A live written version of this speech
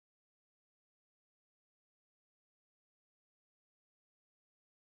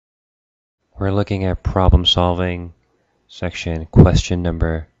We're looking at problem solving section question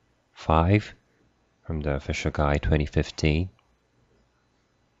number 5 from the official guide 2015.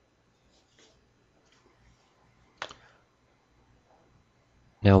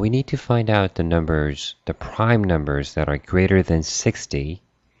 Now we need to find out the numbers, the prime numbers that are greater than 60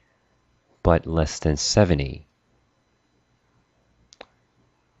 but less than 70.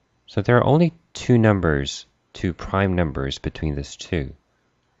 So there are only two prime numbers between these two.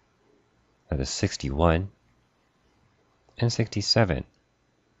 That is 61 and 67.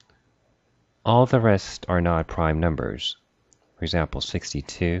 All the rest are not prime numbers. For example,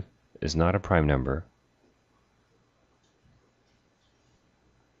 62 is not a prime number.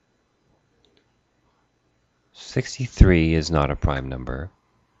 "63" is not a prime number.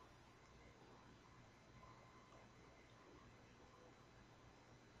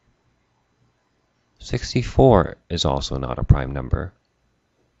 "64" is also not a prime number.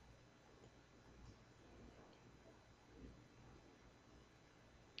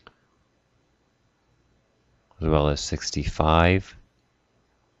 As well as 65,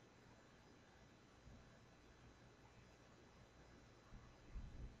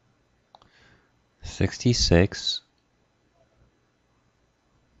 66,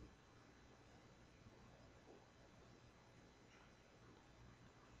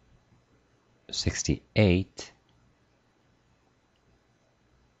 68,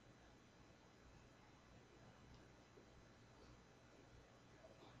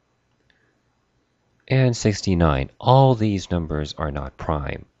 and 69. All these numbers are not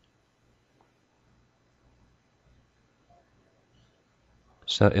prime.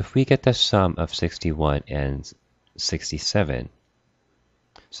 So if we get the sum of 61 and 67,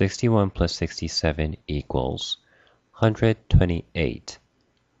 61 plus 67 equals 128.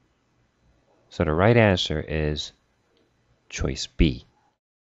 So the right answer is choice B.